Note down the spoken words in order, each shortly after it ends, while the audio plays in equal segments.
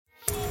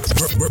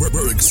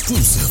We're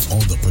exclusive on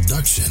the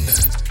production.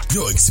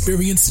 Your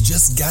experience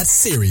just got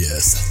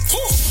serious.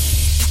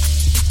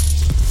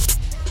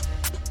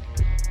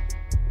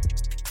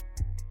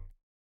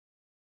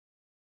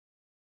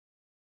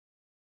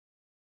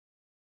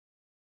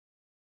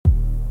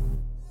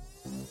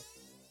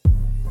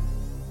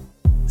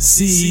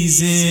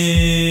 Season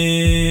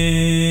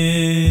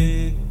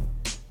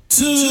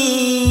 2.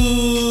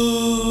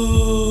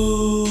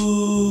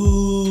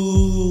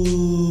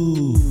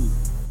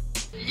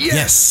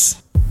 Yes.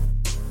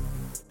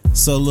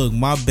 So look,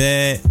 my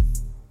bad.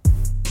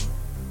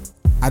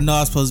 I know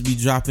I'm supposed to be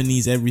dropping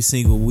these every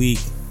single week,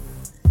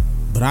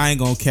 but I ain't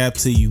gonna cap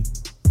to you.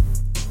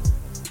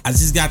 I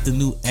just got the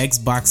new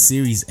Xbox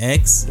Series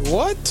X.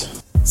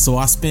 What? So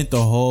I spent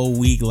the whole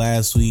week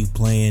last week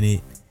playing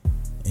it,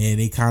 and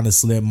it kind of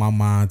slipped my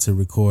mind to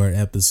record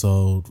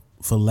episode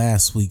for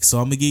last week. So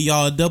I'm gonna give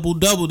y'all a double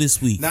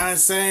this week. Know what I'm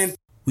saying?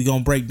 We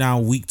gonna break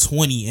down week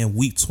 20 and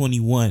week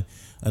 21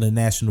 of the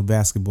National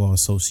Basketball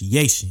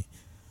Association.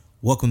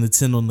 Welcome to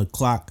 10 on the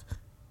clock.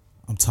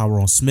 I'm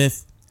Tyrone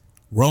Smith.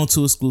 Roan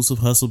 2 exclusive,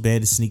 Hustle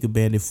Bandit, Sneaker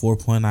Bandit, 4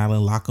 Point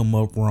Island, Lock 'em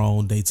Up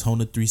Roan,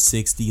 Daytona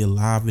 360,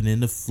 alive and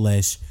in the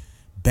flesh,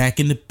 back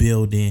in the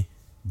building,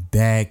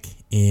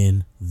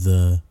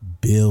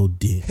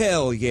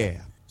 Hell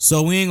yeah.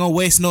 So we ain't gonna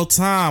waste no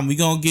time. We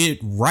gonna get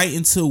right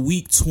into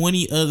week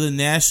 20 of the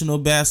National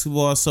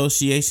Basketball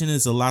Association.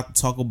 There's a lot to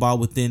talk about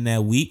within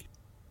that week.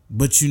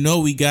 But you know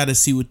we gotta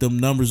see what them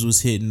numbers was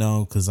hitting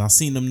on, because I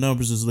seen them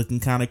numbers was looking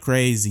kind of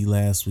crazy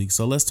last week.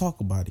 So let's talk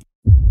about it.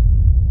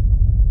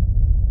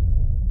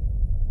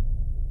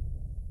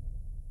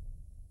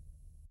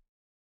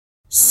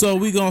 So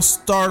we gonna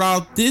start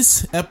out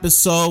this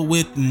episode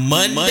with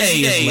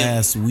Monday of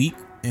last week.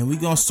 And we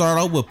gonna start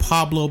out with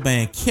Pablo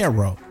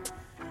Banchero.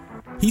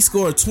 He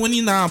scored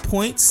 29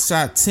 points,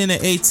 shot 10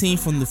 of 18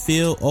 from the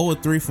field, 0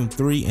 of 3 from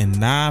 3, and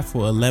 9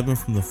 for 11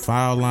 from the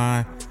foul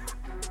line.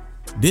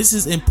 This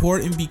is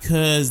important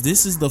because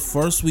this is the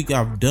first week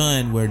I've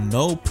done where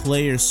no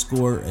player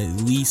scored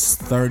at least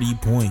 30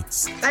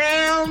 points.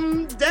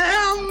 Damn.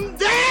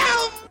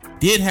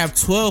 Did have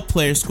 12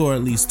 players score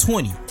at least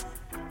 20.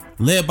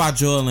 Led by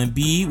Joel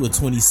Embiid with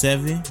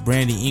 27,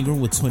 Brandon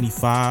Ingram with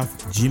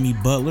 25, Jimmy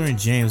Butler and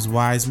James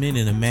Wiseman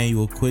and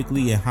Emmanuel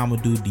Quickley and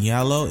Hamidou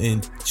Diallo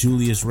and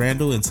Julius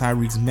Randle and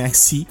Tyrese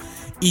Maxey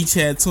each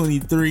had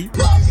 23.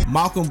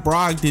 Malcolm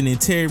Brogdon and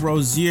Terry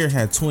Rozier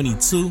had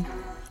 22.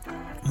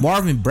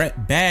 Marvin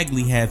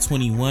Bagley had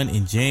 21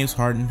 and James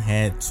Harden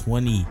had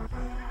 20.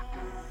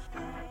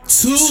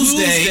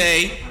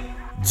 Tuesday,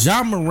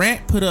 Ja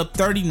Morant put up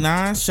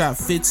 39, shot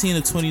 15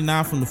 of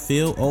 29 from the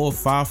field, 0 of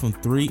 5 from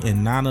 3,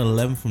 and 9 of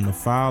 11 from the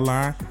foul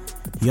line.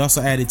 He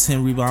also added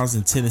 10 rebounds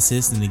and 10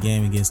 assists in the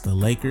game against the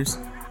Lakers.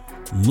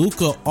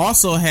 Luka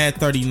also had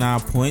 39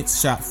 points,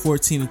 shot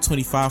 14 of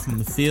 25 from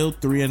the field,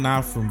 3 of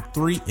 9 from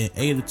 3, and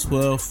 8 of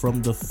 12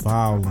 from the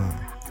foul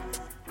line.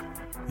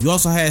 You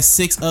also had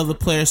 6 other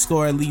players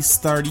score at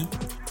least 30,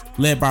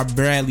 led by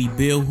Bradley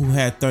Beal, who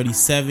had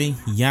 37.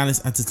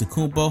 Giannis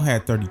Antetokounmpo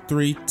had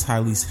 33.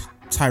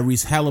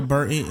 Tyrese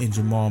Halliburton and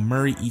Jamal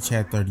Murray each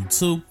had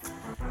 32.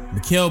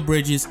 Mikal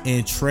Bridges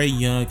and Trae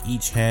Young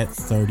each had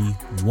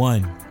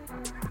 31.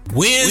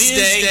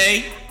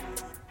 Wednesday,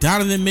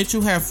 Donovan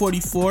Mitchell had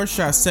 44,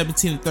 shot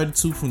 17 of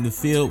 32 from the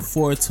field,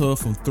 4 of 12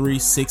 from 3,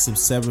 6 of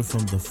 7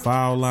 from the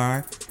foul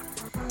line.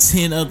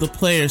 10 other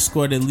players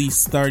scored at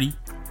least 30,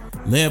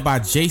 led by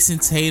Jason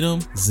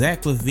Tatum,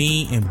 Zach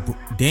LaVine, and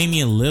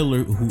Damian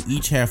Lillard, who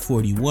each had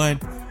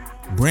 41.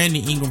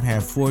 Brandon Ingram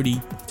had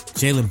 40.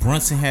 Jalen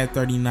Brunson had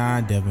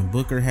 39. Devin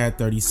Booker had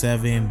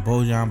 37.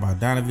 Bojan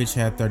Bogdanovic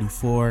had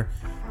 34.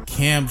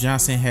 Cam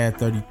Johnson had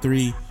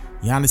 33.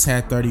 Giannis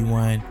had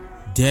 31.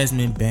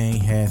 Desmond Bane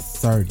had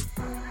 30.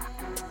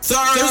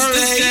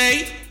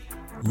 Thursday,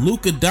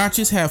 Luka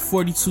Doncic had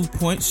 42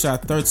 points,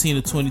 shot 13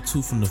 of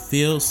 22 from the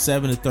field,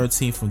 7 of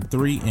 13 from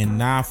 3, and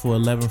 9 for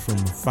 11 from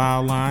the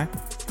foul line.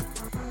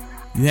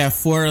 You have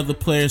 4 other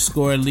players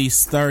score at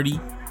least 30,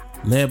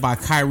 led by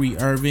Kyrie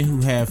Irving,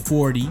 who had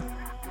 40.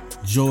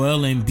 Joel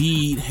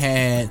Embiid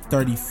had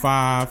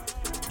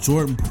 35.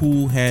 Jordan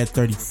Poole had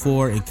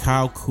 34, and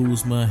Kyle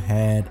Kuzma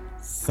had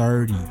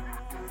 30.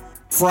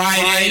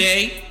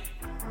 Friday,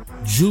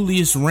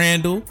 Julius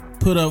Randle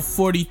put up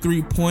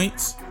 43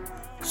 points,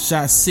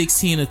 shot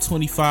 16 of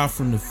 25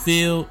 from the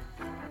field,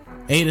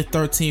 8 of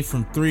 13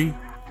 from 3,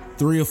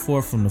 3 of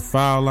 4 from the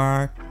foul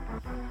line.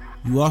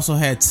 You also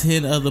had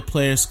 10 other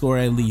players score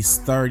at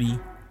least 30,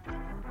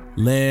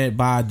 led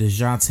by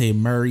DeJounte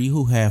Murray,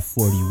 who had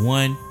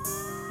 41.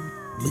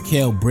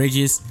 Mikal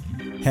Bridges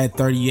had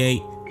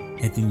 38.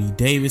 Anthony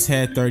Davis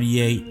had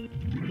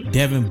 38.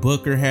 Devin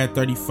Booker had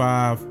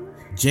 35.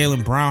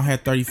 Jaylen Brown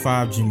had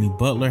 35. Jimmy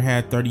Butler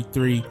had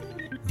 33.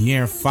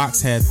 De'Aaron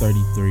Fox had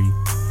 33.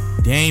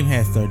 Dame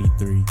had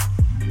 33.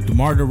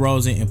 DeMar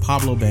DeRozan and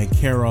Pablo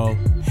Banchero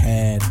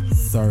had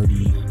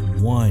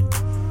 31.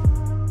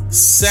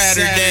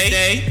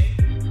 Saturday,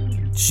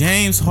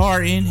 James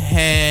Harden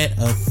had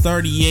a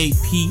 38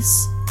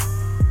 piece.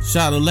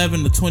 Shot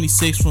 11 to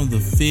 26 from the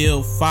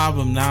field, 5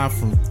 of 9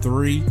 from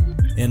 3,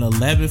 and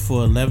 11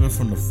 for 11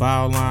 from the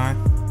foul line.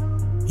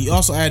 He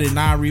also added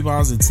 9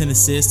 rebounds and 10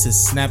 assists to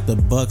snap the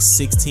Bucks'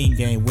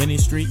 16-game winning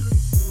streak.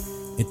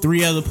 And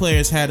 3 other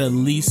players had at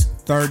least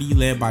 30,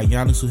 led by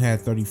Giannis, who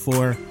had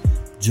 34,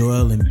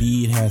 Joel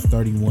Embiid had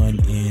 31,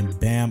 and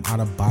Bam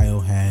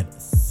Adebayo had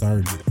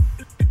 30.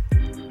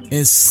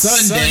 And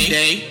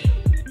Sunday,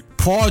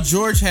 Paul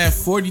George had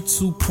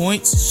 42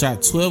 points,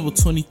 shot 12 of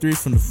 23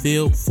 from the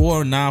field,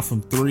 4 of 9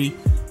 from 3,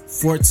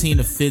 14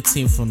 of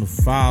 15 from the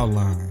foul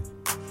line.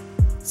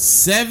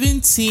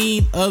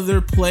 17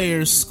 other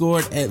players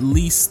scored at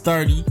least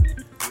 30,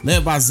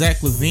 led by Zach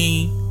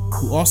LaVine,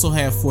 who also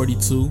had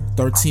 42,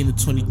 13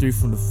 of 23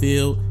 from the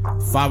field,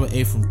 5 of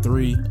 8 from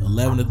 3,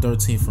 11 of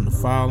 13 from the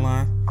foul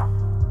line.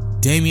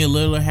 Damian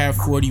Lillard had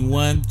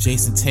 41,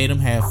 Jason Tatum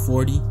had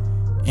 40,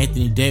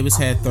 Anthony Davis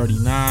had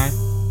 39,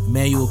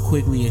 Emmanuel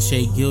Quigley and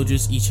Shai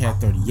Gilgeous each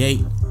had 38,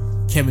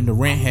 Kevin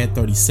Durant had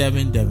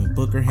 37, Devin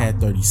Booker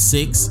had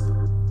 36,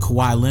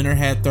 Kawhi Leonard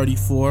had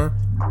 34,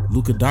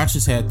 Luka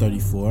Doncic had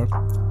 34,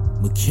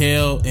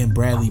 Mikal and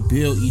Bradley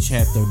Beal each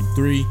had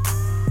 33,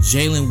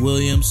 Jalen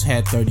Williams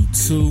had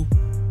 32,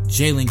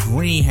 Jalen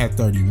Green had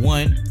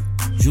 31,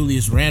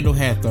 Julius Randle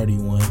had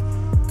 31,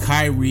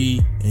 Kyrie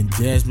and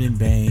Desmond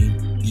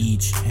Bane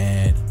each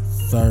had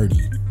 30.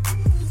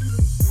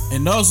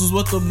 And those was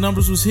what the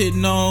numbers was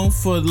hitting on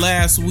for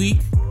last week.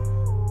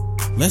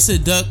 Let's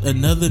induct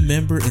another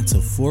member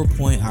into 4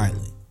 Point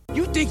Island.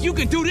 You think you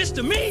can do this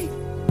to me?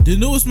 The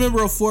newest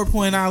member of 4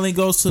 Point Island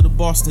goes to the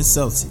Boston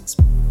Celtics.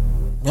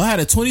 Y'all had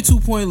a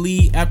 22-point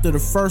lead after the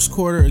first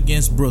quarter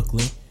against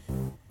Brooklyn.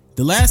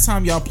 The last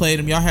time y'all played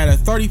them, y'all had a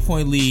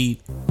 30-point lead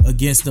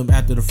against them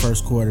after the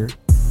first quarter.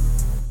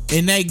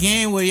 In that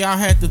game where y'all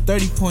had the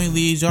 30-point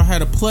lead, y'all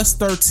had a plus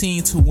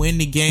 13 to win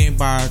the game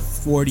by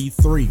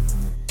 43.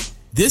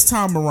 This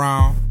time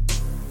around,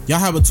 y'all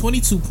have a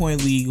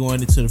 22-point lead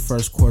going into the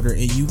first quarter,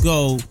 and you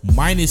go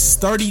minus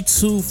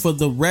 32 for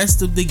the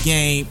rest of the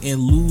game and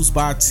lose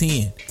by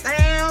 10.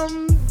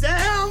 Damn.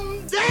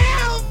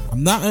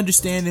 I'm not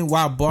understanding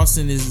why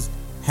Boston is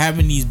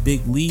having these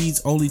big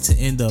leads only to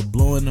end up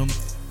blowing them.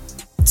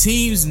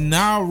 Teams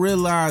now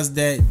realize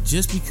that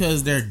just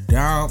because they're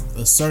down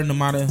a certain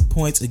amount of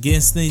points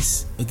against the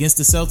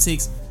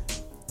Celtics,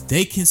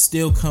 they can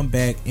still come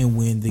back and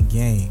win the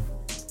game.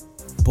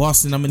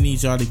 Boston, I'm gonna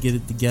need y'all to get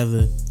it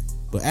together.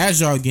 But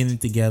as y'all getting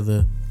it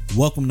together,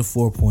 welcome to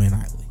 4 Point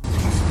Island.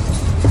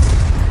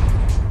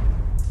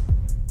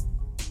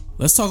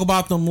 Let's talk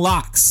about them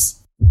locks.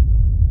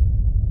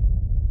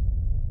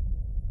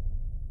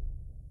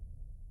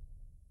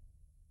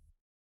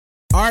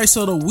 Alright,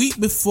 so the week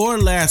before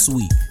last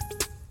week,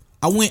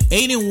 I went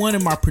 8-1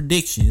 in my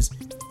predictions,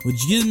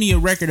 which gives me a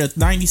record of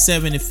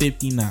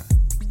 97-59.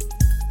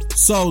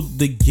 So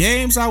the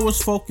games I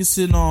was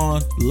focusing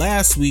on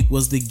last week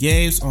was the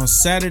games on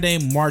Saturday,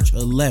 March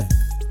 11th.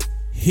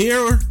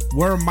 Here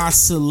were my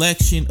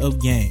selection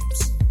of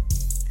games.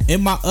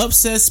 In my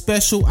upset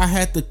special, I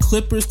had the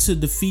Clippers to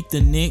defeat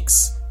the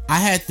Knicks. I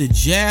had the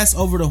Jazz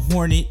over the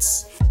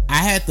Hornets. I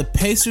had the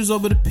Pacers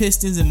over the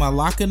Pistons in my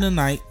lock of the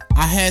night.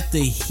 I had the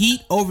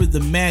Heat over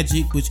the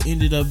Magic, which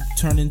ended up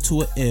turning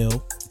to an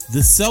L. The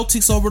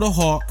Celtics over the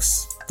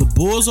Hawks. The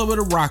Bulls over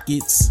the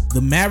Rockets.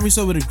 The Mavericks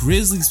over the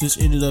Grizzlies, which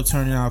ended up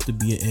turning out to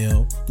be an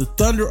L. The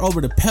Thunder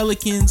over the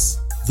Pelicans.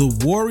 The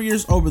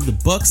Warriors over the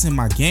Bucks in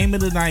my game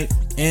of the night.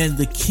 And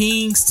the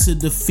Kings to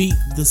defeat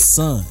the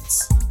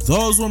Suns.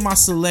 Those were my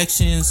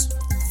selections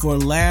for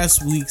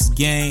last week's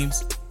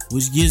games,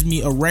 which gives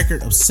me a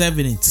record of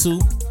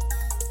 7-2,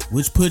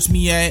 which puts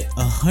me at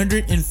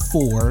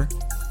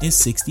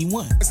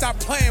 104-61. Stop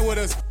playing with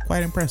us.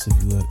 Quite impressive,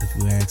 if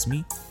you ask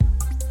me.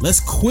 Let's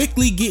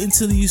quickly get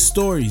into these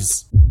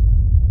stories.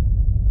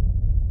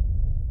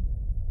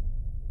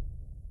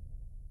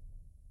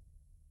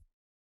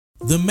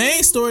 The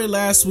main story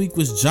last week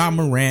was Ja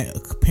Morant.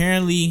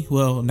 Apparently,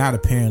 well, not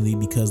apparently,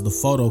 because the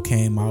photo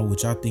came out,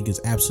 which I think is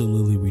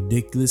absolutely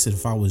ridiculous. And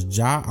if I was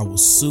Ja, I would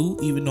sue,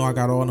 even though I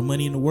got all the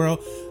money in the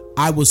world.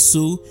 I would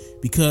sue,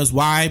 because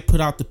why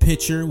put out the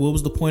picture? What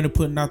was the point of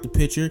putting out the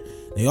picture?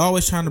 They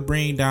always trying to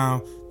bring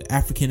down the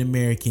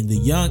African-American, the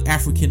young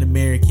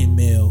African-American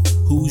male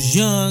who's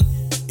young,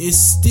 is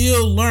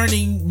still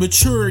learning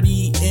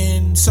maturity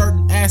in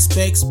certain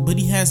aspects, but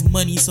he has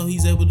money, so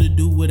he's able to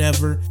do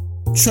whatever.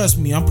 Trust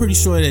me, I'm pretty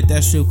sure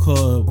that strip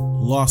club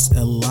lost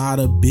a lot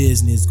of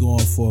business going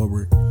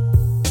forward,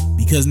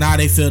 because now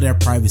they feel their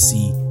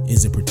privacy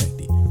isn't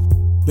protected.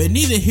 But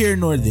neither here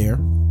nor there.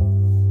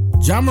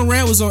 Ja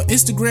Morant was on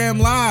Instagram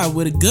Live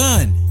with a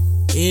gun.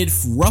 It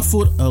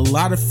ruffled a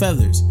lot of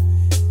feathers.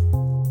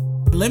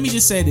 Let me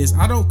just say this.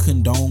 I don't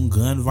condone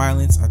gun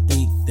violence. I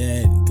think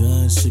that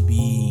guns should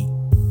be...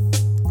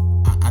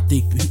 I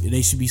think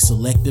they should be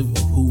selective of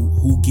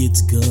who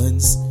gets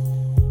guns.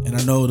 And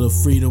I know the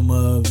freedom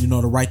of,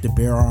 the right to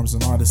bear arms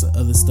and all this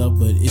other stuff,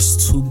 but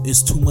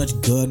it's too much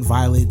gun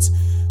violence,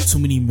 too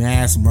many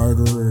mass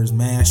murderers,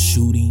 mass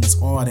shootings,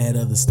 all that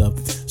other stuff.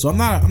 So I'm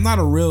not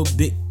a real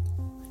big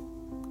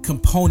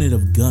component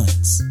of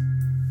guns.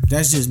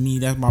 That's just me.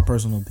 That's my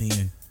personal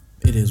opinion.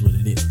 It is what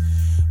it is.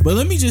 But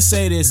let me just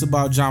say this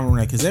about Ja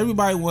Morant, because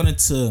everybody wanted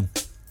to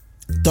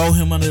throw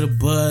him under the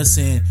bus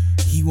and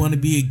he want to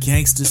be a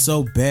gangster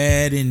so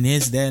bad and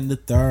this, that, and the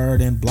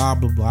third and blah,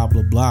 blah, blah,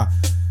 blah, blah.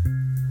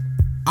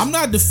 I'm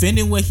not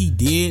defending what he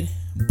did,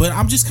 but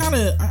I kind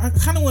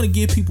of want to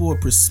give people a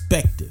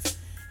perspective.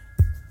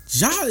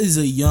 Ja is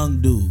a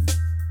young dude.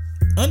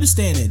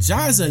 Understand that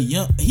Ja is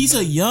he's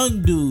a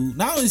young dude.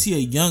 Not only is he a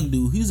young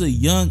dude, he's a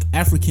young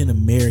African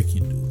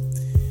American dude.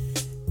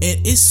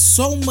 And it's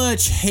so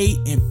much hate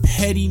and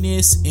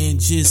pettiness and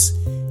just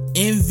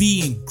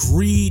envy and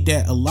greed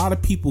that a lot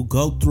of people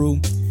go through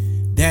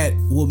that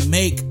will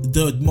make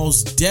the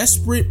most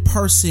desperate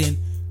person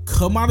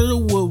come out of the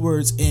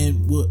woodworks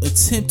and will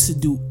attempt to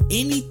do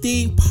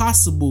anything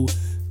possible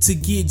to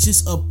get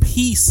just a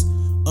piece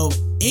of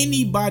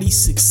anybody's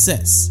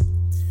success.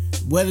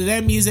 Whether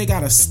that means they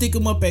gotta stick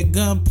them up at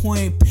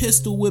gunpoint,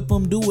 pistol whip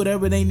them, do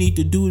whatever they need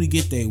to do to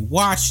get their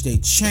watch, their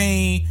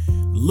chain, a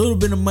little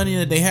bit of money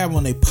that they have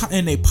in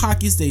their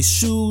pockets, their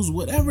shoes,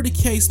 whatever the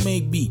case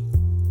may be.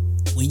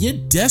 When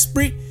you're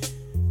desperate,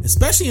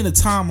 especially in a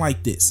time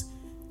like this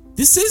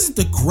isn't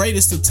the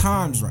greatest of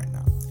times right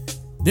now.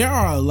 There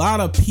are a lot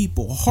of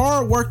people,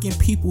 hardworking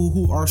people,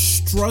 who are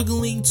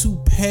struggling to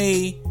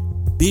pay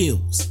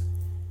bills.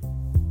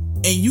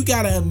 And you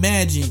gotta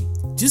imagine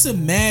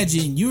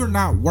you're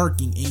not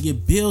working and your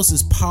bills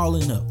is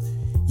piling up.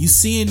 You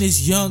seeing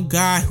this young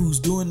guy who's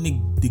doing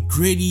the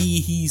gritty,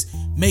 he's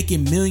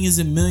making millions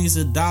and millions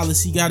of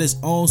dollars, he got his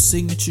own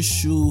signature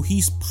shoe,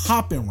 he's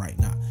popping right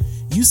now.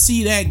 You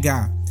see that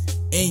guy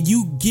and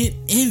you get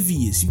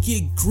envious, you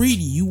get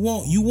greedy, you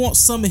want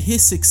some of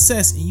his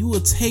success, and you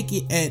will take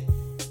it at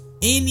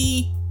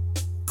any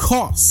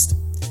cost.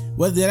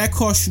 Whether that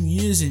costs you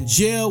years in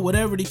jail,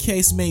 whatever the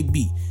case may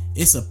be.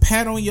 It's a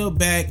pat on your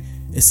back,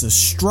 it's a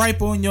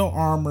stripe on your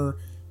armor.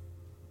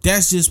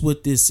 That's just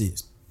what this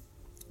is.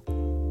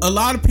 A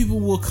lot of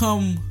people will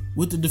come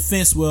with the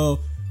defense, well,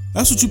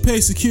 that's what you pay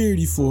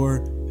security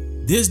for,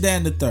 this, that,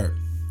 and the third.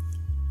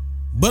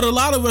 But a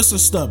lot of us are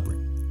stubborn.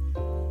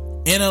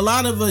 And a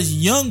lot of us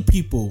young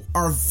people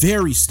are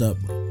very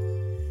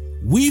stubborn.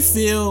 We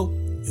feel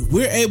if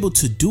we're able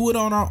to do it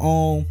on our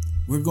own,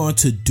 we're going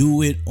to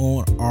do it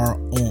on our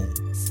own.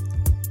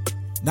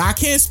 Now, I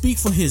can't speak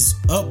for his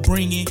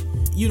upbringing.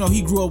 You know,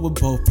 he grew up with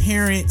both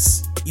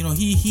parents. You know,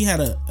 he had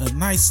a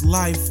nice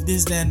life,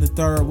 this, that, and the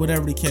third,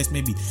 whatever the case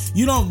may be.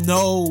 You don't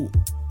know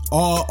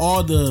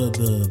all the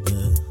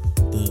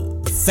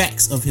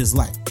facts of his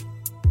life.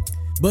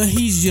 But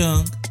he's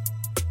young.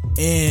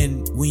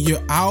 And when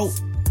you're out,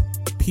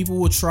 people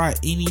will try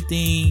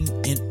anything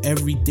and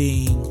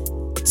everything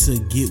to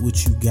get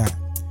what you got.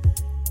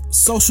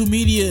 Social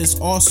media is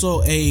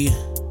also a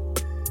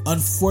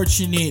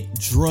unfortunate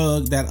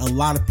drug that a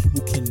lot of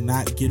people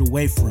cannot get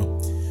away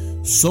from.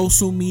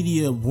 Social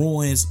media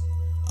ruins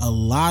a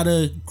lot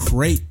of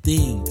great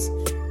things.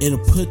 It'll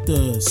put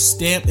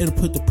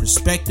the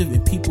perspective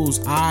in people's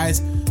eyes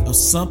of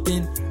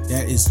something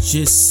that is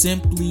just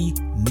simply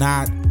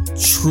not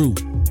true.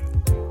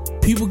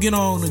 People get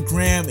on the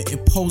gram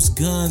and post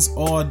guns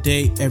all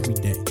day, every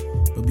day.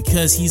 But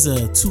because he's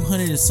a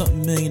 $200 and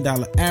something million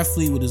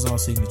athlete with his own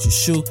signature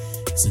shoe,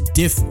 it's a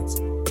difference.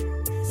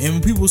 And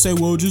when people say,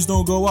 well, just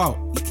don't go out,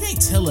 you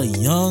can't tell a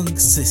young,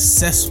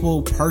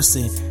 successful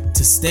person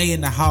to stay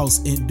in the house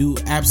and do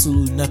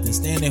absolutely nothing.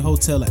 Stay in their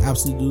hotel and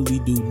absolutely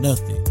do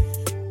nothing.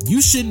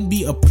 You shouldn't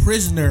be a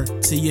prisoner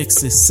to your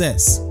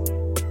success.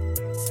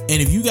 And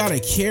if you gotta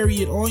carry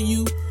it on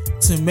you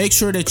to make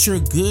sure that you're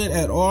good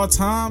at all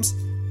times,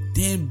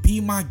 then be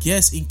my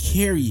guest and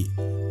carry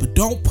it. But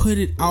don't put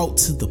it out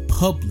to the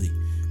public,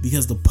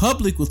 because the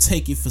public will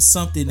take it for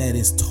something that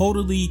is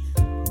totally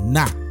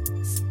not.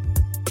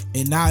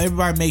 And now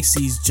everybody makes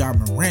these Ja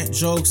Morant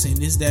jokes and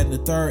this, that, and the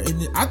third.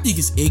 And I think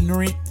it's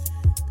ignorant.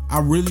 I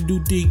really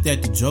do think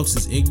that the jokes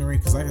is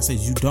ignorant, because like I said,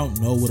 you don't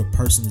know what a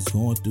person is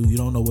going through. You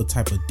don't know what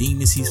type of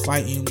demons he's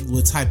fighting,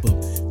 what type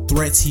of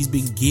threats he's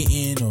been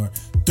getting, or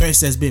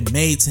threats that's been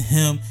made to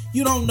him.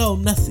 You don't know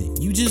nothing.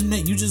 You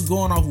just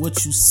going off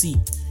what you see.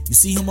 You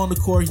see him on the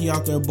court, he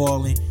out there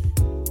balling,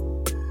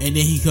 and then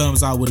he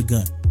comes out with a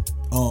gun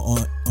on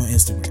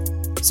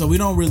Instagram. So we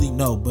don't really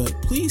know, but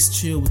please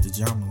chill with the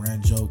Ja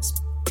Morant jokes.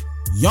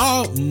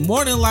 Y'all,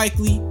 more than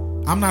likely,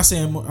 I'm not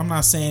saying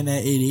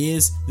that it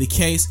is the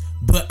case,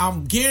 but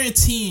I'm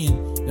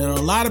guaranteeing that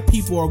a lot of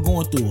people are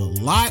going through a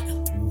lot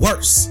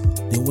worse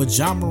than what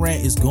Ja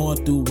Morant is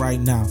going through right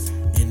now.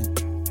 And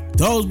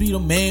those be the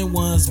main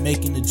ones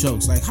making the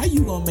jokes. Like, how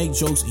you gonna make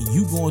jokes and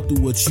you going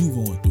through what you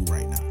going through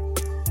right now?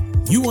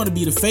 You want to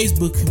be the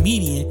Facebook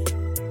comedian,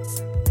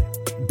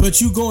 but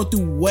you going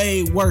through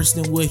way worse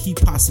than what he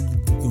possibly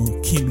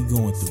can be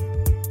going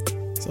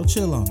through. So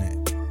chill on that.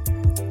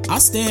 I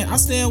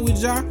stand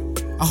with Ja.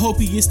 I hope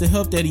he gets the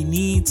help that he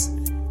needs.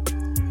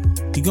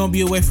 He's gonna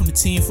be away from the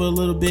team for a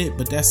little bit,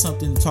 but that's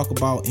something to talk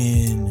about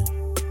in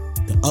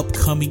the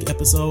upcoming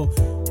episode.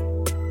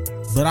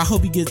 But I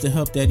hope he gets the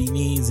help that he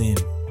needs and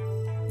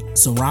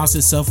surrounds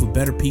himself with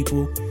better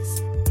people.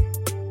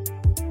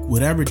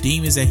 whatever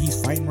demons that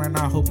he's fighting right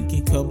now, I hope he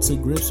can come to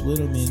grips with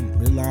them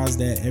and realize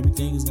that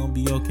everything is going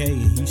to be okay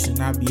and he should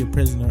not be a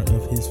prisoner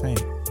of his fame.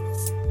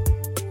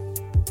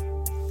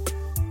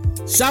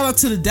 Shout out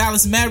to the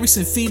Dallas Mavericks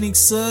and Phoenix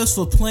Suns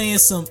for playing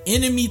some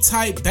enemy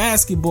type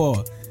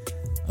basketball.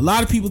 A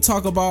lot of people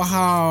talk about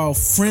how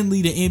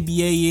friendly the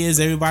NBA is.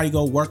 Everybody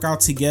go work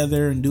out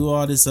together and do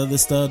all this other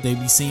stuff. They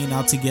be seeing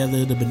out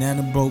together, the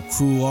Banana Boat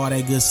crew, all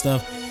that good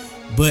stuff.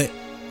 But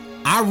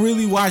I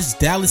really watched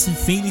Dallas and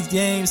Phoenix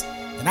games,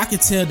 and I can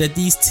tell that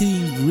these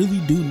teams really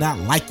do not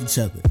like each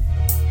other.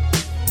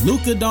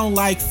 Luka don't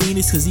like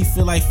Phoenix because he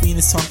feel like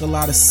Phoenix talk a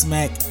lot of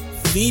smack.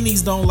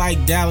 Phoenix don't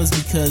like Dallas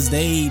because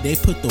they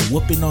put the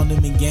whooping on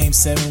them in Game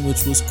 7,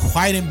 which was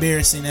quite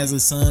embarrassing as a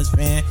Suns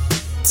fan.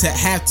 To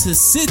have to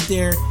sit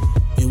there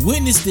and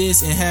witness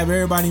this and have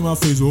everybody in my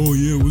face, oh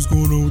yeah, what's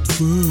going on with the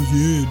Suns?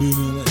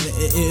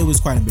 Yeah, it was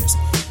quite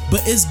embarrassing.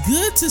 But it's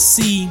good to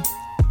see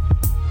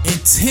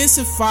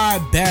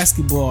intensified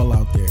basketball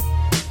out there.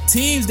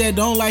 Teams that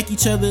don't like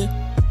each other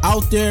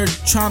out there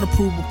trying to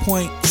prove a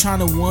point, trying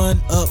to one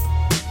up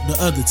the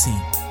other team.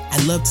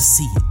 I love to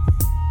see it.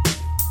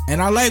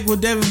 And I like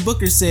what Devin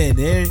Booker said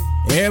there.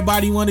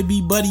 Everybody want to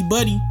be buddy.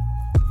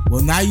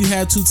 Well, now you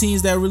have two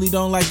teams that really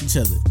don't like each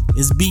other.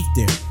 It's beef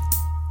there.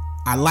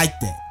 I like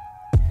that.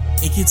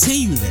 And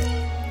continue that.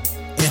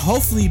 And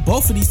hopefully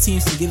both of these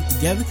teams can get it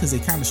together because they're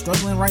kind of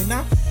struggling right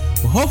now.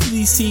 But hopefully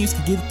these teams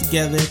can get it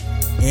together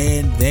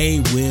and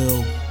they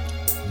will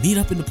meet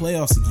up in the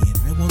playoffs again.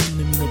 I want them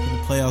to meet up in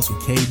the playoffs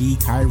with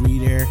KD, Kyrie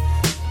there.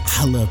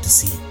 I love to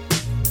see it.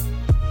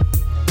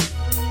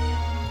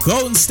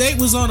 Golden State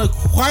was on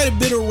quite a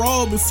bit of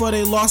roll before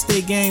they lost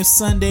their game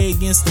Sunday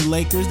against the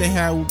Lakers.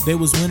 They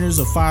was winners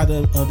of 5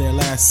 of their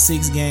last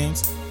 6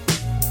 games.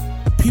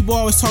 People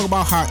always talk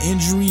about how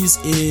injuries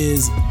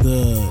is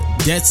the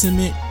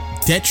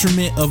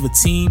detriment of a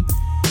team,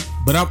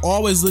 but I've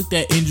always looked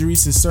at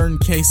injuries in certain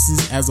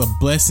cases as a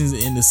blessing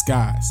in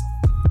disguise.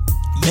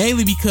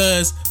 Mainly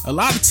because a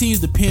lot of teams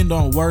depend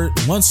on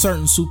one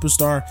certain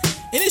superstar,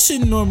 and it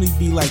shouldn't normally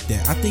be like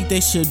that. I think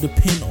they should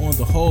depend on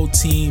the whole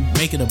team,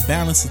 make it a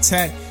balanced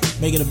attack.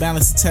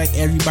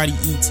 Everybody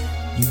eats,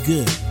 you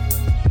good.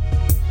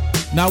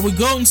 Now with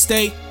Golden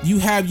State, you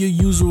have your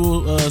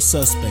usual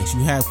suspects.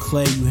 You have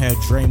Clay, you have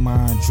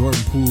Draymond,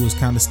 Jordan Poole has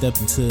kind of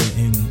stepped into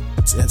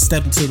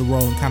the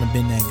role and kind of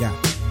been that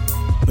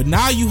guy. But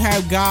now you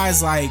have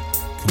guys like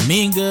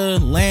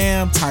Kuminga,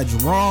 Lamb, Ty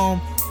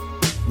Jerome.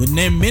 When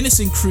their minutes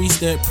increased,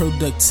 their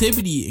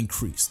productivity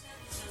increased.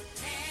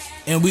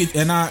 And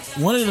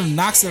one of the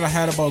knocks that I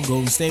had about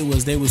Golden State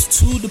was they was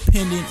too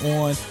dependent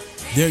on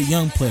their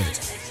young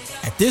players.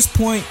 At this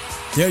point,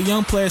 their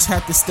young players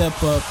have to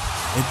step up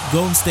if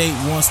Golden State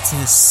wants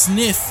to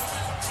sniff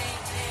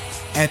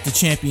at the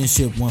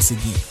championship once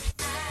again.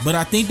 But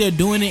I think they're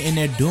doing it, and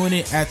they're doing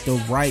it at the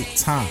right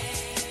time.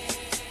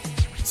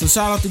 So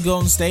shout out to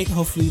Golden State.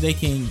 Hopefully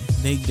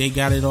they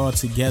got it all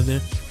together.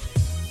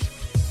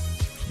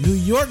 New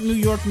York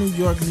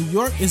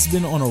has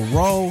been on a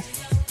roll.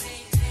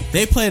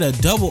 They played a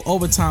double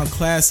overtime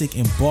classic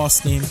in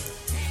Boston.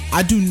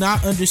 I do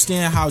not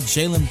understand how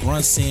Jalen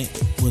Brunson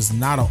was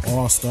not an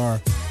all-star,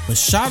 but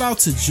shout out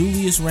to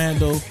Julius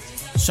Randle,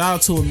 shout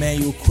out to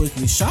Emmanuel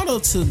Quickley, shout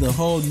out to the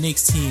whole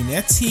Knicks team.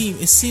 That team,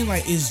 it seemed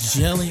like it's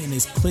gelling and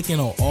it's clicking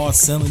on all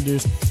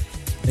cylinders.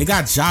 They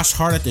got Josh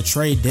Hart at the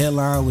trade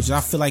deadline, which I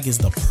feel like is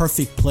the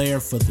perfect player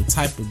for the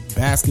type of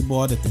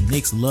basketball that the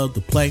Knicks love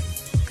to play.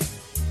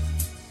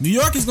 New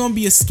York is going to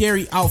be a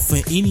scary out for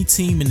any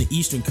team in the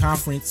Eastern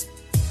Conference.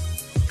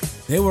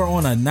 They were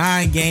on a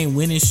 9-game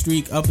winning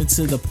streak up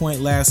until the point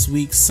last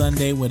week,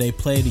 Sunday, where they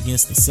played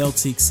against the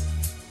Celtics.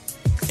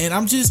 And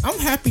I'm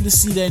happy to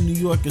see that New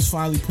York is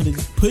finally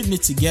putting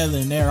it together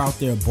and they're out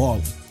there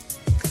balling.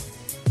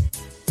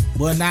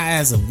 Well, not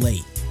as of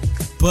late,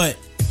 but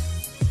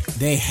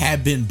they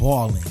have been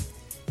balling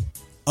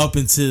up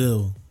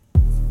until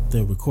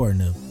the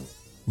recording of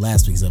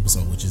last week's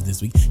episode, which is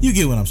this week. You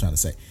get what I'm trying to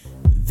say.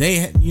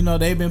 They've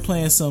been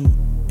playing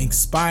some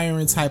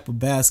inspiring type of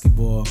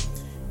basketball,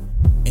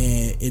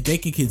 and if they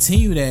can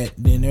continue that,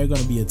 then they're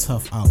going to be a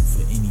tough out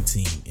for any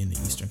team in the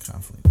Eastern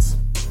Conference.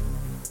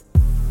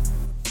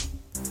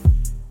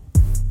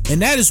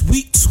 And that is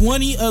week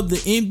 20 of the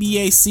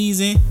NBA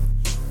season.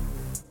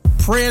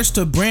 Prayers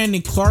to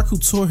Brandon Clark, who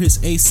tore his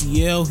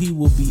ACL. He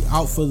will be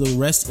out for the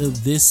rest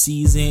of this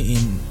season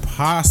and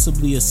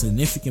possibly a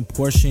significant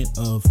portion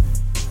of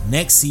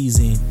next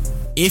season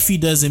if he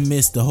doesn't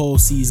miss the whole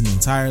season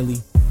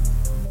entirely.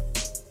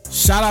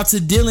 Shout out to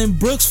Dylan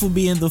Brooks for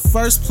being the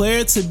first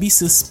player to be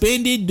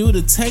suspended due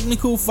to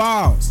technical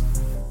fouls.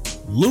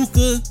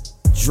 Luka,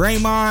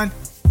 Draymond,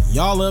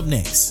 y'all up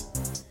next.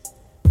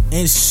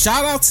 And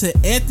shout out to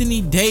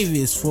Anthony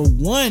Davis for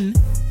 1,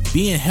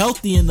 being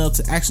healthy enough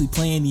to actually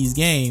play in these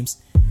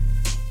games,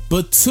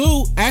 but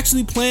 2,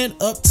 actually playing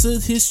up to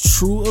his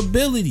true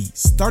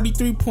abilities.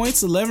 33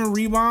 points, 11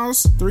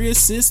 rebounds, 3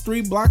 assists,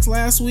 3 blocks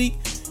last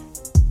week.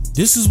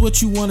 This is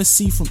what you want to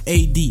see from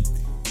AD.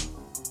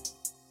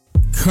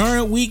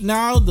 Current week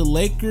now, the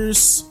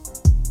Lakers,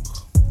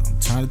 I'm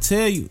trying to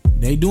tell you,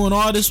 they doing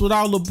all this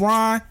without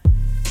LeBron.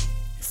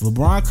 If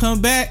LeBron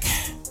come back,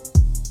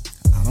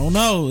 I don't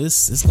know.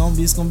 It's gonna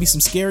be some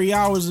scary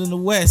hours in the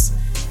West.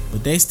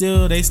 But they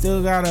still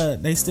got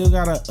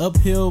a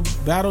uphill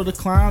battle to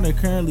climb. They're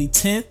currently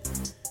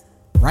 10th,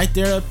 right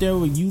there up there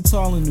with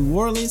Utah and New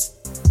Orleans.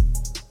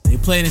 They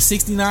played in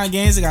 69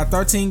 games. They got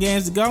 13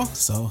 games to go.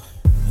 So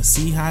let's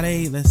see how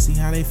they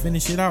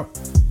finish it out.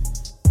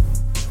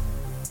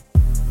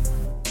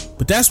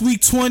 But that's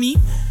week 20.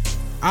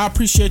 I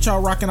appreciate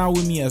y'all rocking out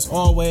with me as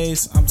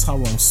always. I'm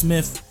Tyrone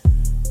Smith,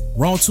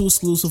 Wrong 2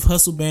 exclusive,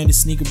 Hustle Bandit,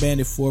 Sneaker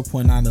Bandit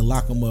 4.9 to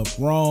lock 'em up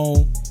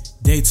wrong.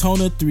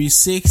 Daytona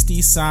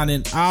 360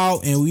 signing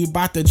out, and we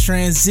about to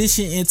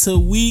transition into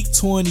week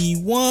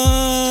 21.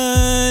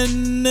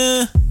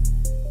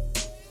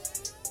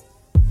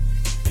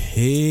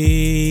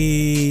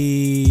 Peace.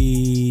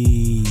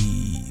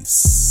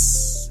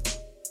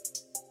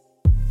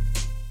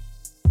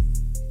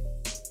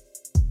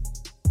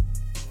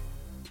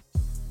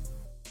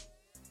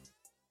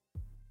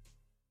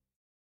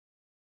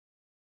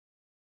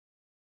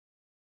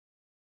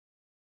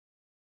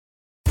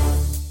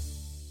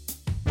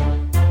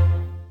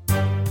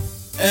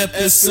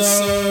 Episode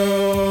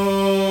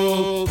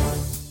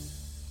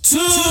 2.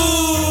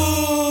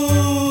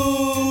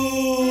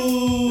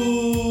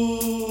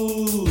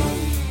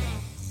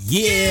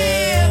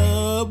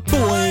 Yeah,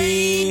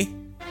 boy.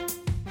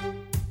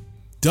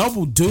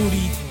 Double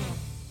duty.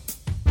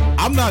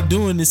 I'm not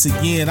doing this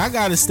again. I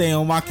gotta stay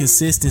on my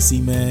consistency,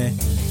 man.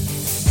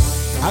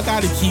 I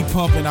gotta keep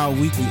pumping out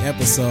weekly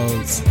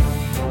episodes.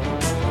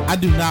 I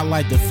do not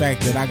like the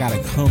fact that I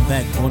gotta come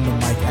back on the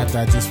mic after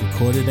I just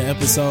recorded the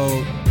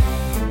episode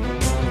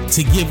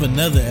to give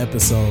another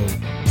episode,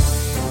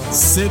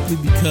 simply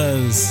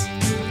because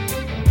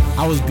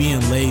I was being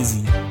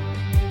lazy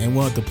and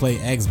wanted to play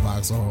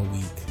Xbox all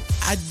week.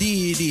 I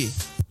did it.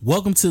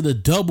 Welcome to the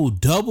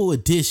double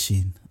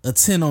edition of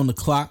 10 on the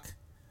clock.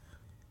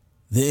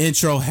 The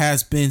intro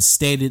has been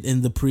stated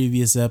in the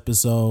previous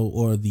episode,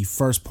 or the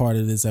first part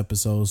of this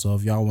episode, so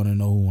if y'all want to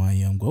know who I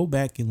am, go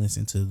back and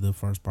listen to the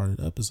first part of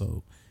the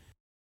episode.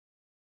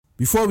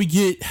 Before we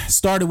get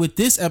started with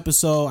this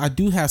episode, I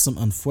do have some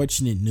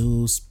unfortunate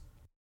news.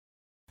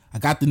 I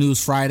got the news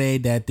Friday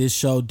that this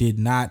show did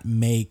not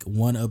make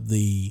one of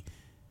the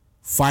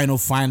final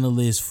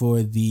finalists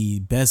for the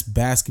Best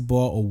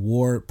Basketball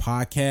Award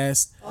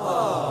podcast,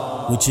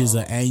 which is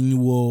an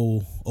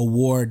annual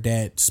award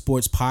that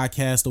Sports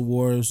Podcast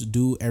Awards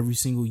do every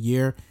single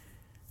year.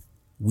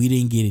 We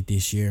didn't get it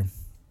this year.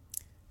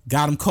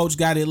 Got him Coach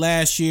got it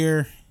last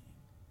year.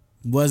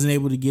 Wasn't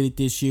able to get it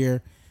this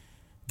year.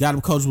 Got him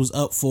Coach was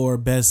up for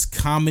Best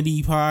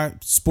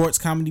Sports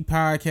Comedy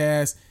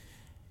Podcast.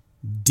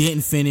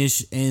 Didn't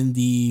finish in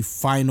the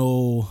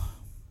final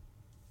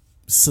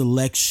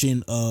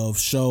selection of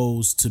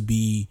shows to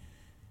be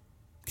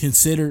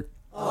considered.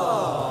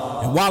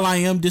 And while I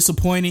am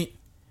disappointed,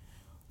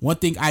 one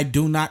thing I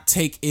do not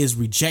take is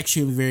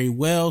rejection very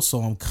well.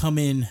 So I'm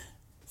coming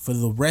for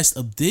the rest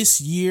of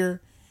this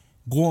year,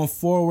 going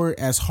forward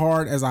as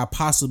hard as I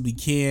possibly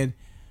can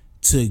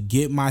to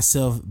get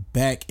myself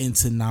back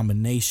into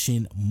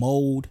nomination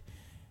mode.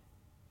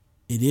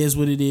 It is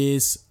what it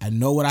is. I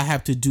know what I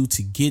have to do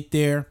to get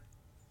there.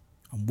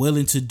 I'm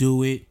willing to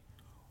do it.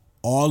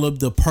 All of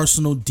the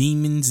personal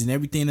demons and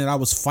everything that I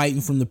was fighting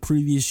from the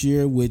previous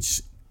year,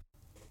 which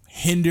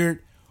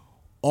hindered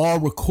all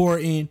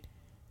recording,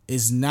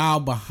 is now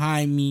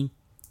behind me.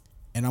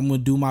 And I'm going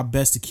to do my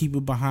best to keep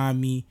it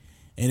behind me.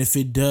 And if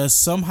it does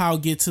somehow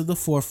get to the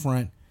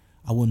forefront,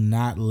 I will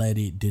not let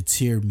it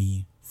deter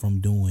me from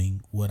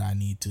doing what I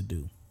need to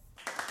do.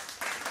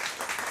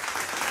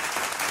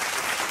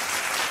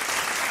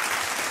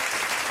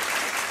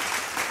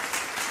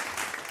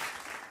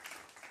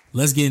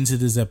 Let's get into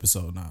this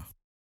episode now.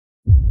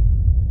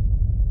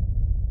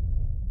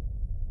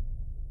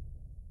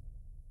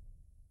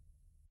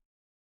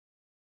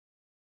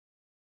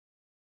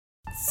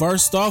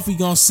 First off, we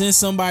gonna send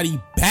somebody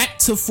back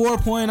to 4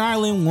 Point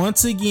Island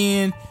once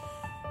again.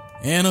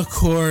 And of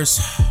course,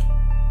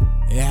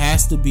 it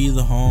has to be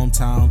the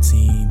hometown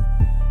team,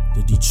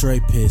 the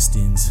Detroit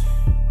Pistons,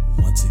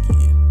 once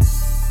again.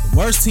 The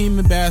worst team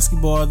in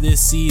basketball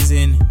this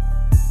season.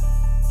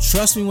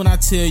 Trust me when I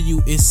tell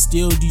you, it's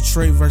still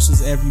Detroit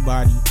versus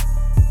everybody.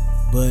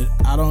 But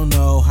I don't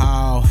know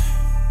how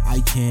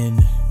I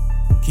can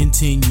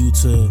continue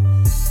to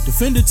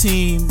defend a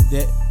team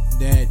that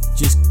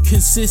just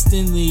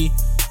consistently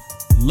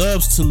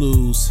loves to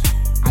lose.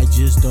 I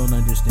just don't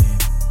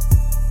understand.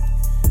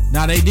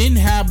 Now, they didn't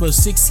have a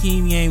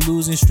 16-game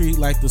losing streak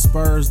like the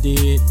Spurs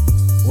did,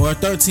 or a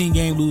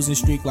 13-game losing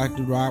streak like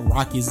the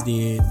Rockets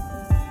did,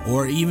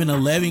 or even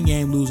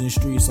 11-game losing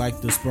streaks like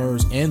the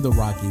Spurs and the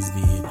Rockets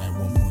did at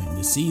one point in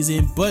the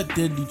season. But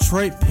the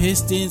Detroit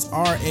Pistons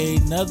are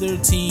another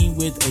team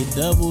with a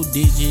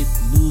double-digit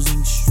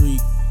losing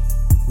streak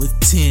with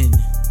 10.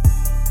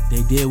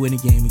 They did win a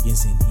game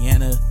against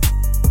Indiana.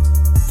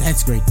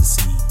 That's great to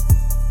see.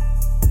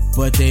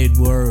 But they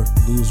were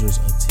losers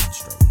of 10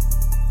 straight.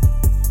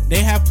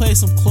 They have played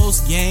some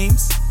close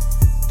games.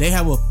 They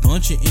have a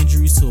bunch of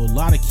injuries to a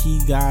lot of key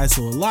guys,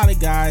 so a lot of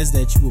guys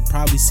that you will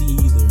probably see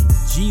either in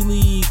the G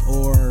League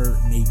or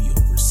maybe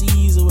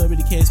overseas or whatever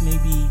the case may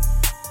be.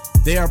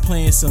 They are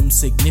playing some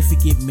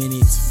significant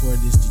minutes for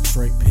this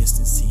Detroit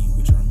Pistons team,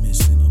 which are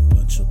missing a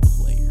bunch of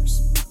players.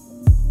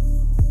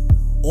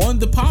 On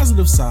the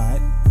positive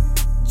side,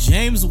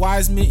 James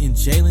Wiseman and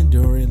Jalen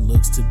Duren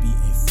looks to be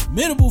a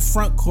formidable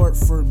front court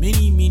for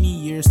many, many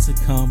years to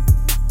come.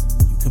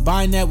 You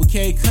combine that with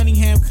Cade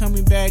Cunningham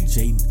coming back,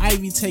 Jaden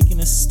Ivey taking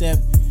a step.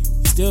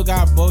 You still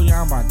got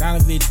Bojan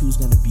Bogdanovic, who's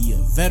going to be a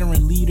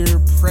veteran leader,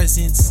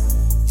 presence.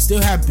 You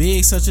still have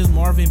bigs such as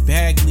Marvin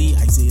Bagley,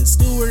 Isaiah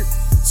Stewart.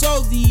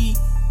 So a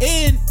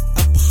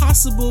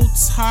possible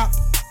top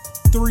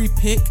 3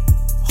 pick,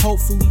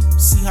 hopefully.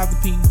 See how the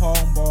ping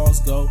pong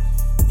balls go.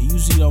 They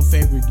usually don't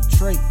favor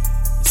Detroit,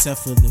 except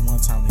for the one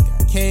time they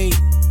got Cade.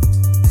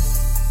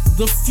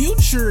 The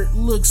future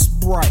looks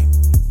bright,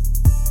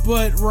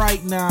 but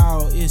right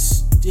now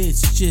it's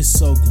just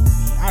so gloomy.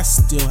 I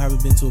still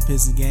haven't been to a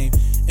Pistons game.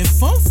 And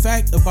fun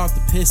fact about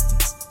the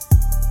Pistons,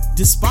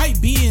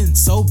 despite being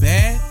so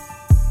bad,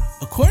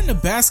 according to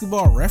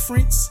Basketball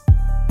Reference,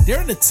 they're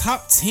in the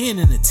top 10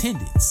 in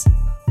attendance,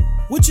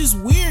 which is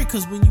weird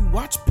because when you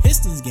watch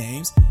Pistons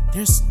games,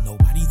 there's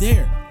nobody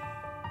there.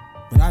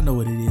 But I know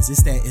what it is.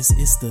 It's the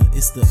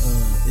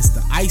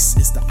ice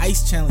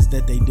challenge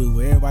that they do,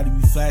 where everybody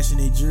be flashing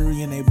their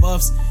jewelry and their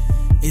buffs.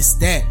 It's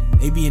that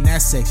they be in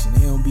that section.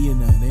 They don't be in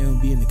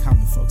the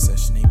common folk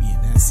section. They be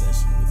in that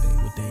section with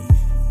they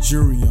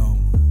jewelry on,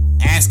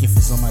 asking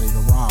for somebody to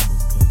rob them.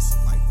 Cause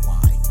like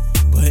why?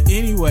 But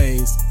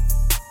anyways,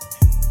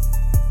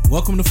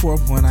 welcome to 4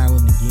 Point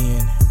Island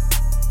again.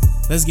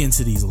 Let's get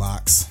into these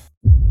locks.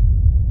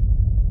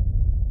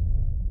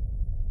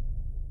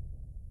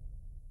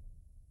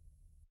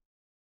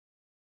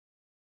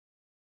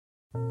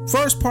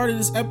 First part of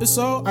this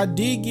episode, I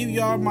did give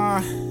y'all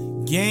my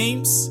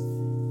games.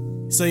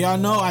 So y'all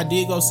know I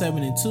did go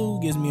 7-2,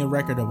 gives me a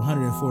record of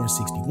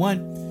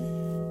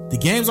 104-61. The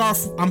games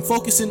I'm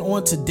focusing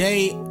on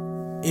today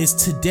is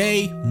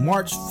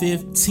March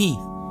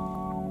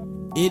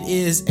 15th. It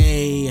is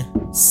a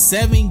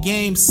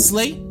 7-game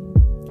slate.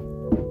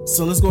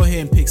 So let's go ahead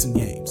and pick some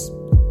games.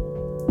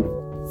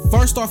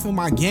 First off, in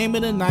my game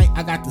of the night,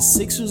 I got the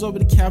Sixers over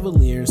the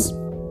Cavaliers.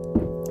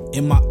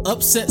 In my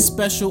upset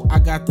special, I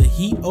got the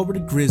Heat over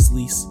the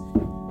Grizzlies.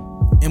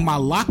 In my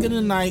lock of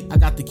the night, I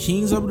got the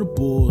Kings over the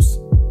Bulls.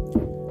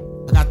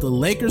 I got the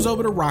Lakers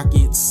over the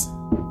Rockets.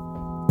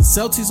 The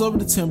Celtics over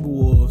the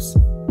Timberwolves.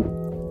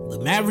 The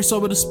Mavericks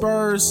over the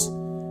Spurs.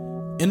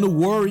 And the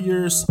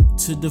Warriors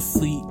to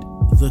defeat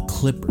the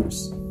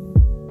Clippers.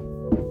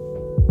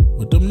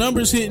 With them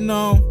numbers hitting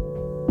on.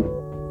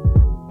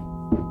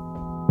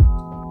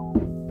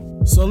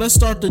 So let's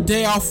start the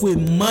day off with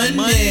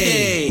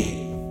Monday.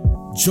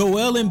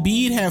 Joel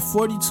Embiid had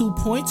 42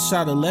 points,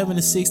 shot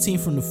 11-16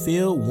 from the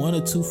field,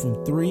 1-2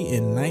 from 3,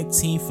 and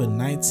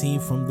 19-19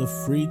 from the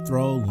free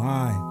throw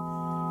line.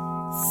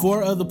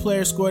 4 other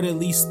players scored at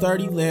least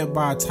 30, led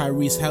by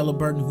Tyrese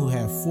Halliburton, who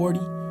had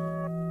 40.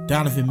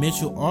 Donovan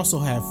Mitchell also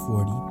had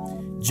 40.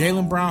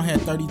 Jaylen Brown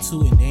had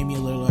 32, and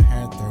Damian Lillard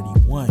had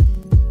 31.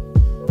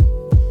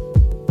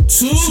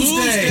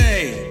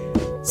 Tuesday.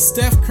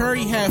 Steph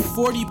Curry had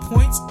 40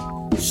 points.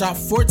 Shot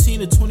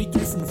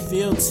 14-23 from the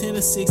field,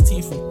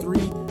 10-16 from 3,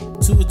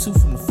 2-2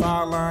 from the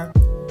foul line.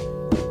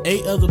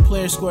 8 other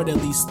players scored at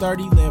least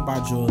 30, led by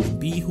Joel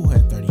Embiid, who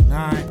had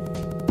 39.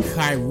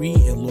 Kyrie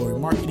and Lauri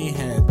Markkanen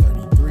had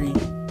 33.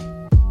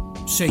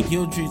 Shai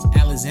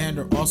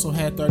Gilgeous-Alexander also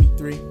had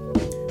 33.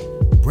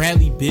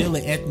 Bradley Beal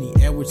and Anthony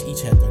Edwards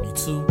each had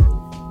 32.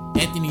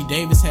 Anthony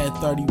Davis had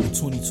 30 with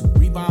 22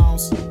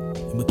 rebounds.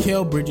 And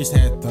Mikal Bridges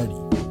had 30.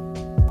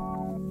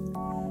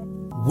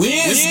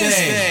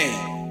 Wednesday.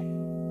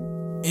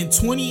 In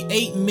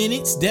 28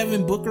 minutes,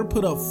 Devin Booker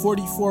put up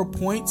 44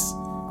 points,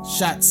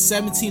 shot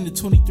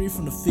 17-23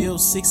 from the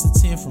field,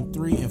 6-10 from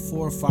 3, and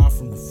 4-5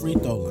 from the free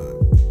throw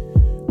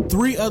line.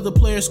 3 other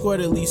players scored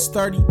at least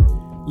 30,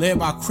 led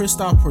by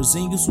Kristaps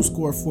Porzingis, who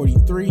scored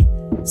 43,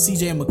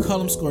 CJ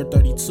McCollum scored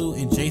 32,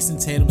 and Jason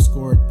Tatum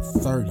scored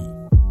 30.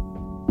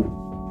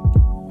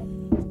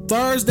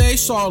 Thursday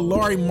saw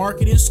Lauri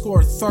Markkanen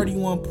score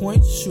 31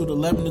 points, shoot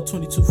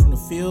 11-22 from the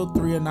field,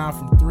 3-9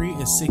 from 3,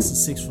 and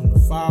 6-6 from the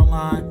foul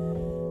line.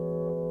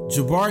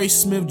 Jabari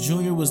Smith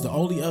Jr. was the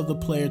only other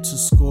player to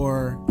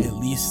score at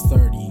least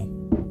 30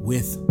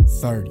 with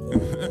 30.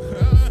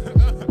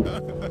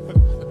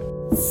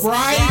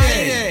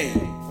 Friday.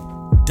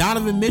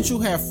 Donovan Mitchell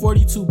had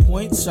 42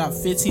 points, shot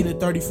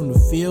 15-30 from the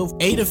field,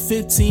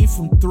 8-15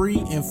 from 3,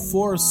 and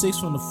 4-6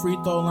 from the free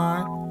throw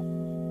line.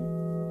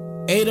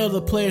 8 other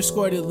players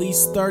scored at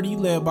least 30,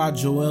 led by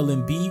Joel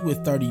Embiid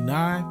with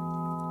 39,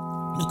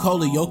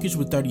 Nikola Jokic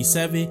with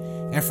 37,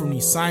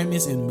 Anthony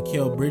Simons and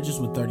Mikal Bridges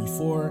with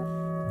 34,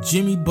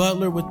 Jimmy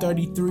Butler with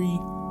 33,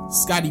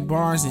 Scotty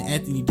Barnes and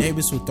Anthony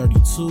Davis with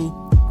 32,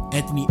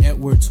 Anthony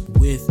Edwards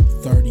with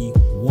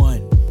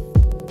 31.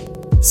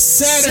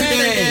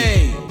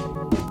 Saturday.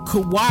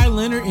 Kawhi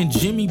Leonard and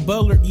Jimmy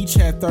Butler each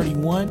had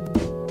 31.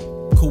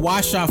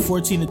 Kawhi shot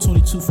 14 of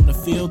 22 from the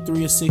field,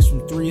 3 of 6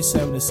 from 3,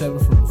 7 of 7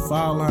 from the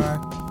foul line.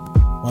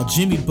 While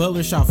Jimmy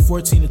Butler shot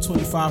 14 of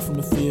 25 from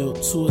the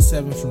field, 2 of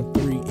 7 from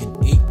 3,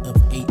 and 8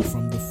 of 8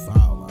 from the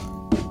foul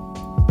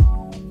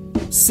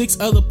line. 6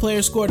 other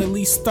players scored at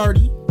least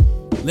 30,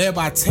 led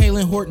by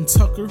Talen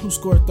Horton-Tucker, who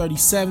scored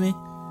 37.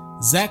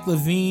 Zach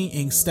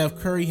LaVine and Steph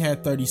Curry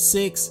had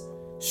 36.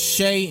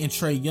 Shea and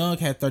Trae Young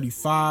had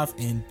 35,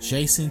 and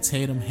Jason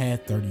Tatum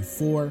had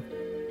 34.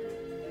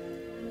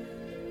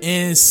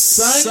 And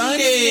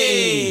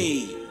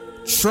Sunday,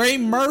 Trey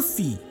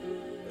Murphy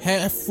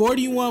had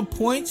 41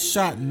 points,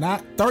 shot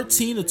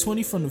 13 of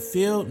 20 from the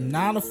field,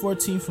 9 of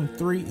 14 from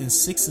 3, and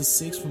 6 of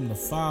 6 from the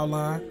foul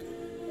line.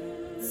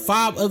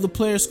 5 other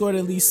players scored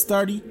at least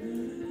 30,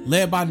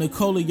 led by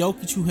Nikola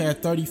Jokic, who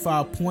had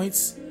 35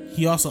 points.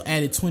 He also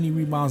added 20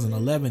 rebounds and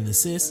 11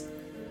 assists.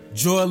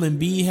 Joel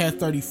Embiid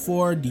had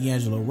 34,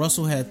 D'Angelo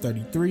Russell had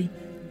 33,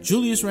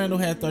 Julius Randle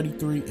had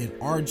 33, and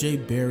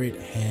RJ Barrett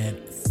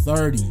had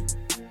 30.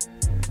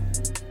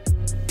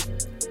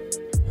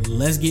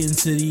 Let's get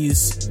into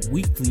these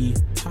weekly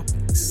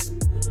topics.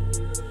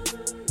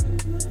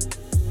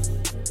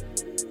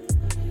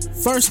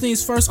 First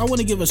things first, I want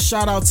to give a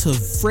shout out to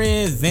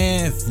Fred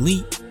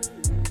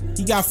VanVleet.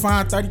 He got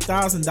fined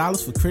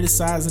 $30,000 for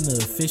criticizing the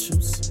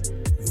officials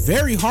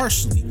very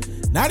harshly.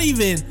 Not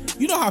even,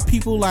 you know how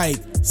people like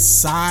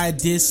side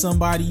diss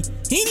somebody?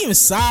 He ain't even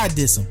side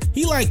diss him.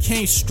 He like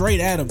came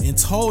straight at him and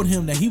told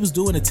him that he was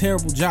doing a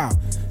terrible job.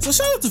 So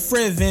shout out to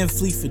Fred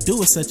VanVleet for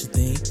doing such a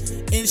thing,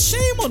 and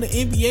shame on the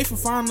NBA for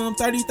fining him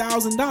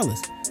 $30,000.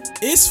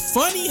 It's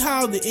funny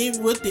how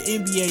what the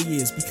NBA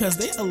is, because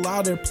they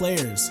allow their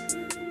players,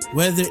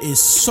 whether it's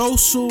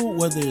social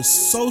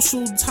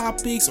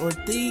topics or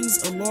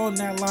things along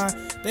that line,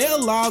 they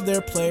allow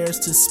their players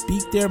to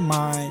speak their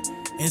mind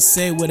and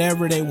say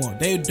whatever they want.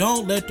 They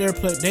don't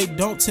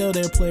tell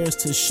their players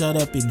to shut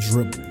up and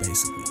dribble,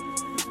 basically.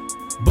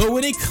 But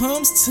when it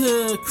comes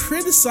to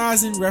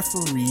criticizing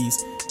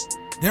referees,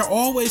 they're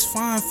always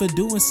fined for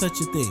doing such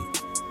a thing.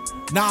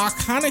 Now, I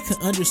kind of can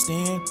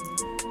understand.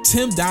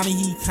 Tim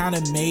Donaghy kind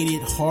of made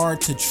it hard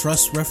to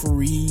trust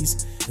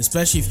referees,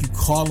 especially if you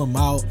call them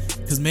out,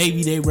 because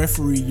maybe they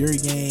referee your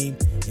game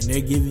and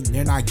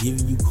they're not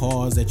giving you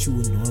calls that you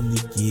would normally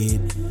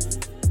get.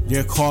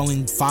 They're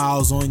calling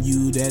fouls on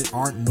you that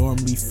aren't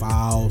normally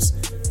fouls.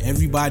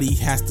 Everybody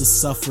has to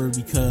suffer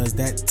because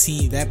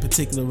that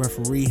particular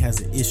referee has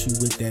an issue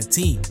with that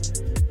team.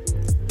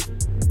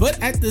 But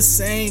at the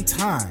same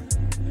time,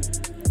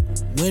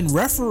 when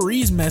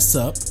referees mess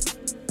up,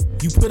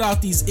 you put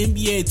out these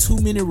NBA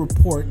 2-minute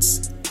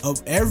reports of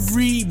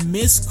every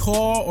missed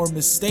call or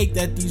mistake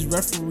that these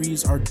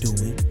referees are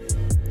doing.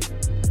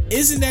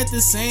 Isn't that the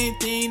same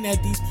thing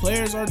that these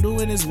players are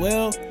doing as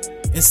well?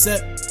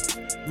 Except,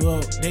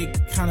 well, they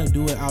kind of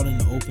do it out in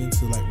the open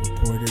to like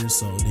reporters,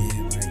 so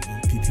then like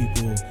when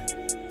people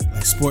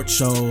like sports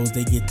shows,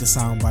 they get the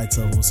sound bites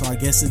of them. So I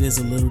guess it is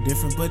a little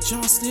different, but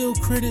y'all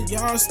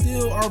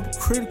still are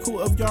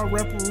critical of y'all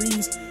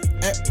referees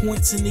at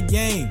points in the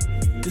game.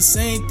 The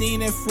same thing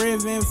that Fred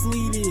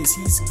VanVleet is.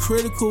 He's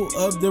critical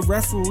of the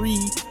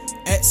referee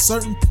at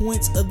certain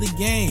points of the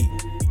game.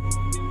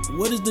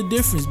 What is the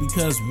difference?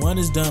 Because one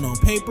is done on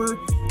paper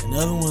and the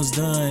other one's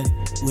done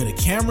with a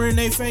camera in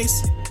their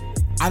face.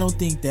 I don't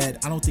think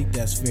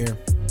that's fair.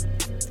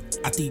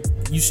 I think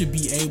you should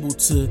be able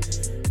to,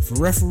 if a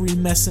referee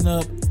messing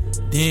up,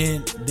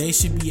 then they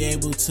should be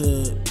able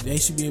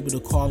to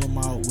call them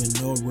out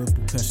with no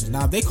repercussions.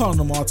 Now, if they calling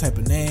them all type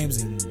of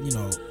names and, you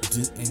know,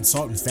 just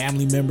insulting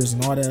family members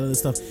and all that other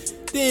stuff,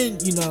 then,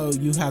 you know,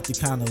 you have to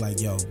kind of like,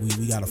 yo,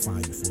 we gotta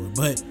fine you for it.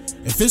 But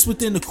if it's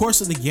within the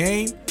course of the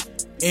game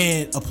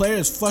and a player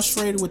is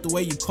frustrated with the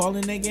way you call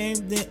in that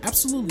game, then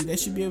absolutely they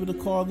should be able to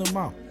call them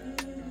out.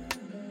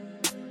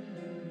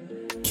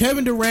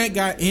 Kevin Durant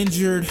got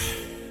injured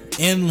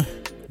in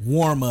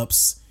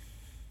warm-ups.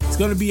 He's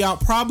going to be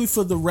out probably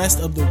for the rest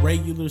of the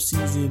regular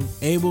season,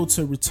 able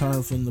to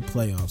return from the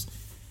playoffs.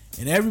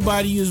 And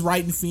everybody is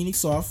writing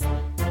Phoenix off.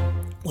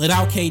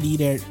 Without KD,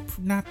 they're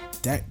not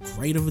that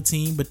great of a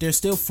team, but they're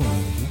still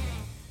formidable.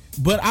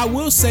 But I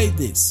will say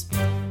this.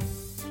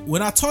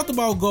 When I talked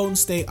about Golden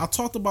State, I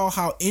talked about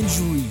how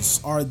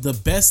injuries are the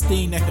best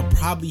thing that could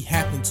probably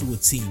happen to a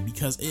team,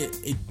 because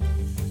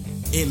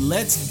it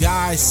lets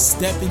guys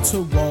step into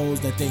roles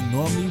that they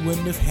normally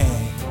wouldn't have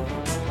had.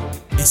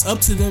 It's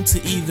up to them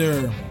to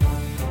either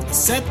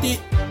accept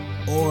it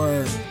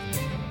or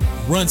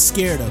run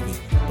scared of it.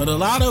 But a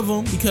lot of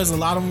them, because a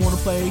lot of them want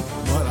to play,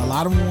 but a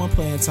lot of them want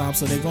playing time,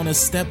 so they're going to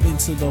step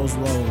into those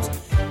roles.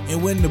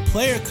 And when the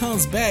player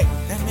comes back,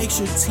 that makes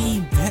your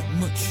team that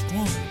much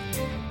stronger.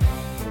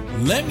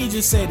 Let me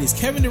just say this.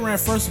 Kevin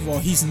Durant, first of all,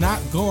 he's not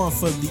going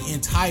for the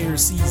entire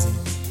season.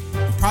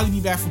 He'll probably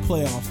be back for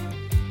playoffs,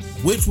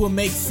 which will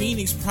make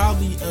Phoenix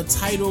probably a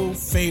title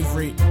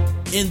favorite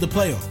in the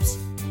playoffs.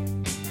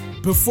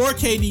 Before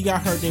KD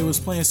got hurt, they was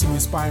playing some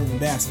inspiring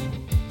basketball.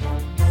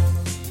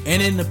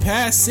 And in the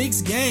past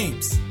 6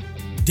 games,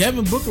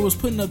 Devin Booker was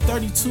putting up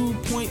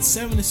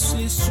 32.7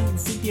 assists, shooting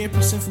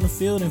 58% from the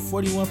field and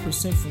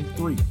 41% from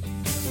 3.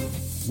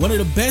 One of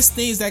the best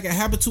things that can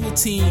happen to a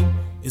team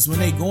is when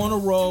they go on a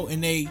roll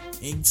and they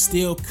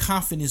instill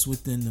confidence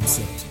within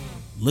themselves.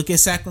 Look at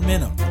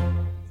Sacramento.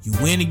 You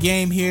win a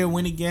game here,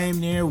 win a game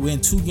there,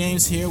 win 2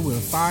 games here, win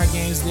 5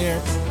 games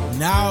there.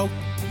 Now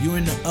you're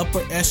in the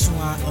upper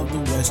echelon of the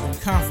Western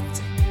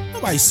Conference.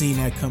 Nobody's seen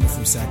that coming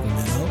from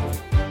Sacramento.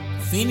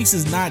 Phoenix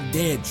is not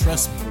dead,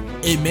 trust me.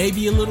 It may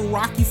be a little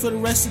rocky for the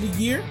rest of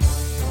the year,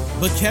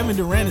 but Kevin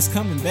Durant is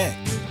coming back.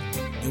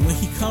 And when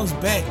he comes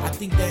back, I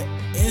think that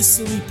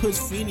instantly puts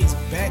Phoenix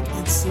back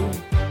into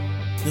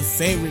the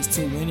favorites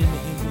to winning the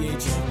NBA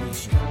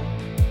championship.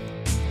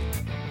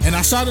 And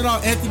I shouted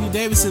out Anthony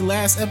Davis in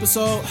last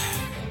episode,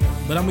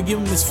 but I'm going to give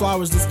him his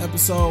flowers this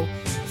episode.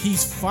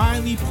 He's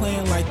finally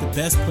playing like the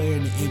best player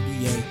in the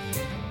NBA,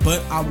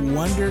 but I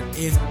wonder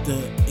if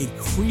the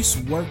increased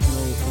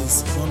workload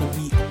is going to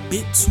be a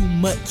bit too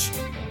much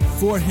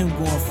for him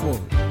going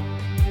forward.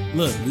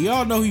 Look, we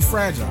all know he's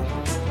fragile.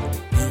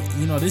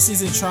 And, this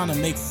isn't trying to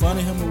make fun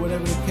of him or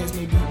whatever the case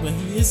may be, but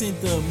he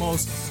isn't the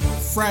most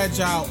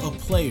fragile of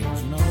players,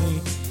 you know what I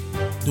mean?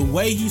 The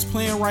way he's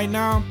playing right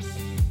now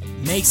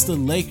makes the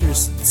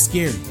Lakers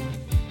scary.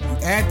 You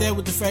add that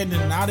with the fact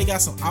that now they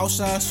got some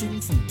outside shooting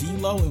from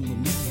D'Lo and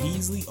Malik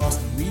Beasley,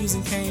 Austin Reeves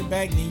came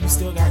back, and then you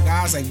still got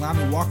guys like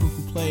Lonnie Walker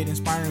who played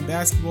inspiring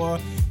basketball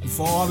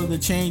before all of the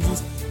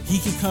changes. He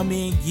can come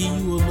in, give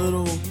you a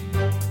little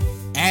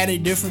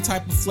added different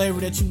type of flavor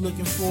that you're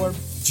looking for.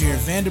 Jared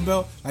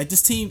Vanderbilt, like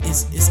this team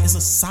is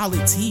a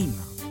solid team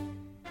now.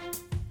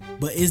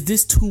 But is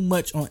this too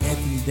much on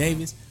Anthony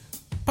Davis?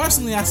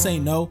 Personally, I say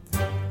no.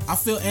 I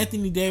feel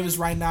Anthony Davis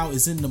right now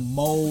is in the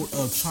mode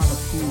of trying to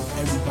prove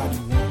everybody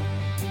wrong.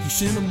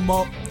 He's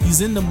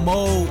in the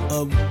mode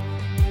of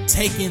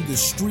taking the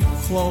street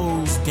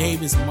clothes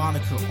Davis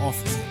moniker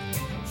off of him.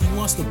 He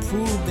wants to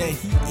prove that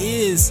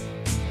he is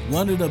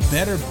one of the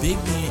better big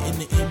men in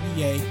the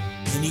NBA,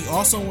 and he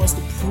also wants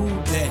to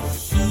prove that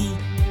he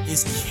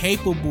is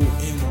capable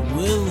and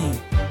willing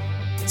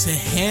to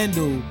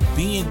handle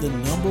being the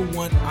number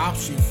 1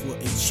 option for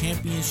a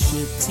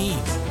championship team.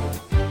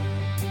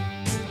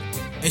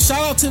 And shout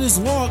out to this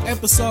long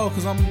episode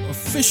because I'm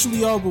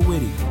officially over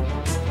with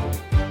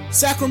it.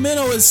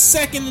 Sacramento is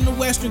second in the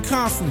Western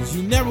Conference.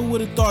 You never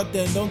would have thought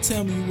that. Don't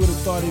tell me you would have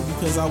thought it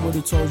because I would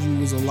have told you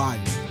it was a liar.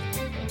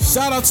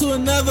 Shout out to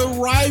another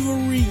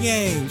rivalry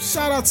game.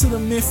 Shout out to the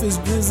Memphis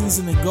Grizzlies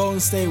and the Golden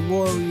State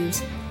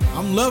Warriors.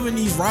 I'm loving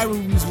these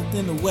rivalries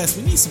within the West.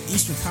 We need some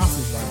Eastern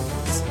Conference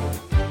rivalries.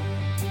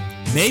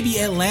 Maybe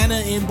Atlanta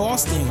and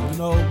Boston.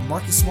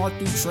 Marcus Smart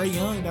threw Trae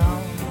Young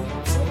down.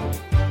 So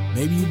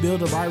maybe you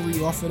build a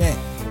rivalry off of that.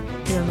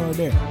 Here nor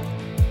there.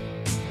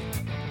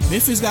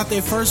 Memphis got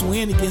their first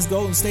win against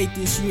Golden State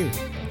this year.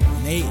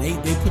 And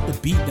they put the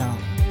beat down.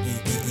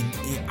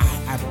 And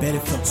I bet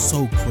it felt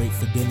so great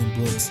for Dylan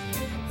Brooks.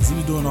 Because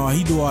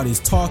he do all this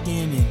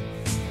talking, and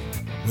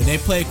when they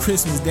played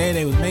Christmas Day,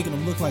 they was making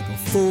him look like a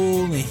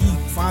fool, and he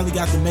finally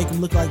got to make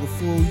him look like a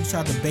fool. He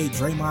tried to bait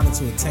Draymond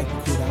into a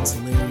technical. That was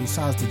hilarious.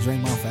 Shout out to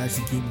Draymond for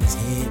actually keeping his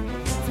head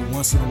for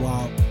once in a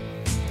while.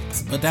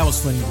 But that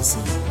was funny to see.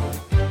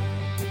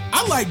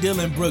 I like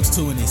Dylan Brooks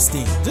to an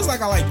extent. Just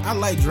like I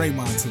like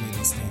Draymond to an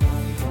extent.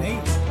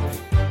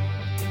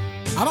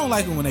 I don't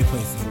like it when they play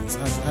Phoenix.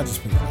 I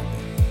just put it like that.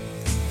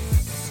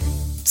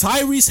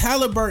 Tyrese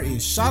Halliburton.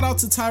 Shout out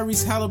to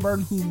Tyrese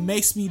Halliburton, who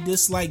makes me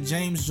dislike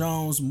James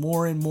Jones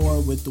more and more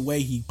with the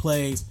way he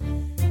plays.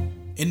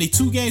 In the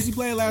 2 games he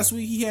played last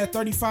week, he had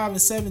 35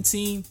 and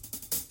 17.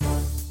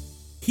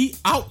 He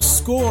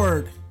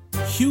outscored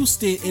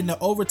Houston in the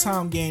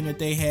overtime game that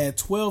they had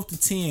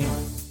 12-10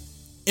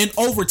 in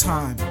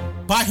overtime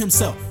by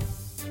himself.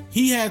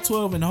 He had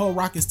 12 and the whole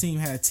Rockets team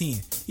had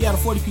 10. He had a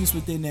 40-piece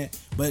within that,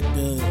 but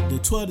the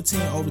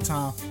 12-10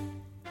 overtime,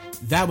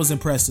 that was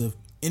impressive.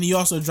 And he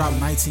also dropped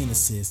 19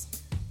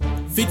 assists.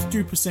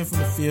 53% from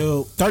the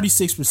field,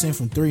 36%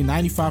 from 3,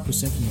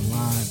 95% from the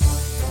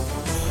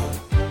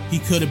line. He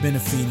could have been a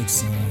Phoenix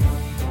Sun.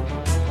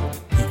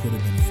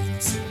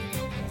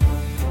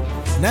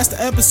 And that's the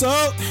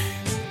episode.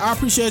 I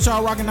appreciate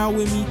y'all rocking out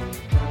with me.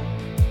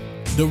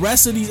 The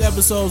rest of these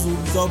episodes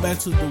will go back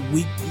to the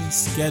weekly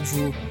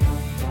schedule.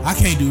 I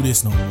can't do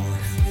this no more.